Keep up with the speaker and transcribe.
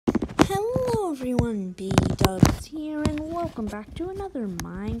Hello everyone, B-Dubs here, and welcome back to another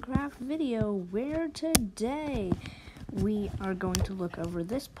Minecraft video, where today we are going to look over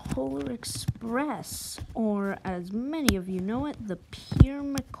this Polar Express, or as many of you know it, the Pierre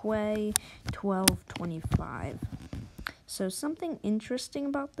McQuay 1225. So something interesting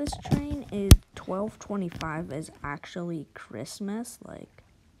about this train is 1225 is actually Christmas. Like,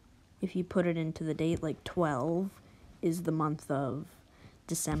 if you put it into the date, like 12 is the month of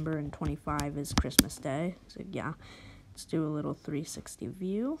December and 25 is Christmas Day. So yeah, let's do a little 360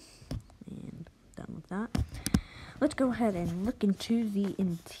 view, and done with that. Let's go ahead and look into the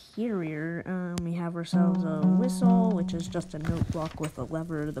interior. We have ourselves a whistle, which is just a note block with a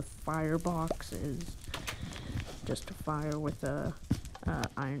lever. The firebox is just a fire with a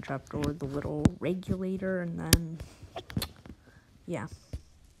iron trapdoor, the little regulator, and then yeah,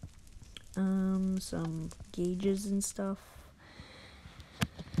 some gauges and stuff.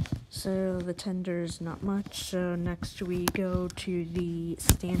 So the tender's not much. So next we go to the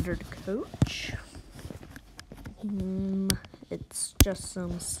standard coach. It's just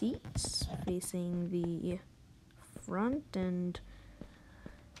some seats facing the front, and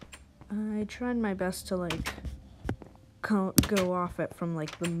I tried my best to like go off it from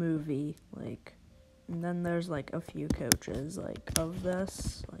like the movie, like, and then there's like a few coaches like of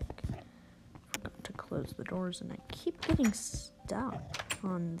this, like, forgot to close the doors and I keep getting stuck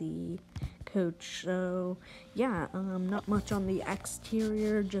on the coach. So yeah, not much on the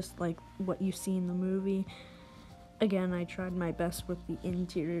exterior, just like what you see in the movie. Again, I tried my best with the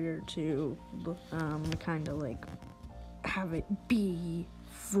interior to kind of like have it be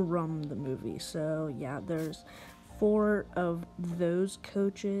from the movie. So yeah, there's 4 of those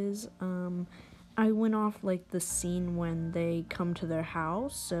coaches. I went off like the scene when they come to their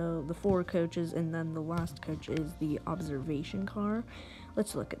house, so the 4 coaches, and then the last coach is the observation car.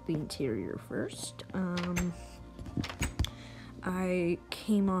 Let's look at the interior first. I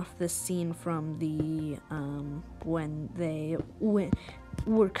came off this scene from the when they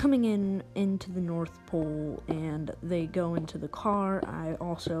were coming into the North Pole and they go into the car. I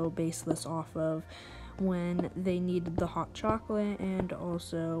also based this off of when they needed the hot chocolate, and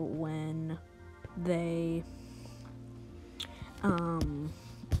also when they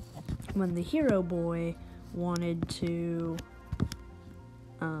when the hero boy wanted to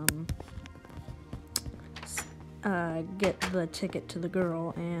get the ticket to the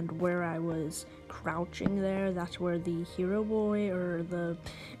girl, and where I was crouching there, that's where the hero boy, or the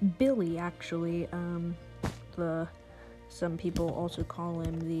Billy actually, some people also call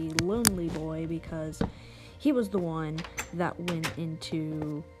him the lonely boy, because he was the one that went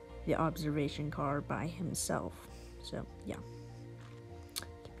into the observation car by himself. So yeah,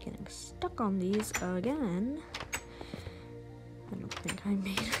 keep getting stuck on these again. I don't think I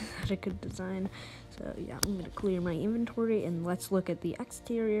made that a good design. So yeah, I'm gonna clear my inventory and let's look at the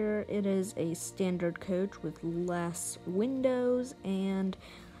exterior. It is a standard coach with less windows and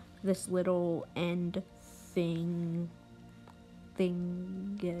this little end thing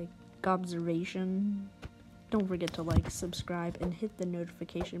observation. Don't forget to like, subscribe, and hit the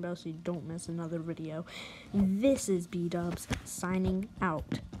notification bell so you don't miss another video. This is B-Dubs signing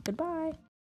out. Goodbye.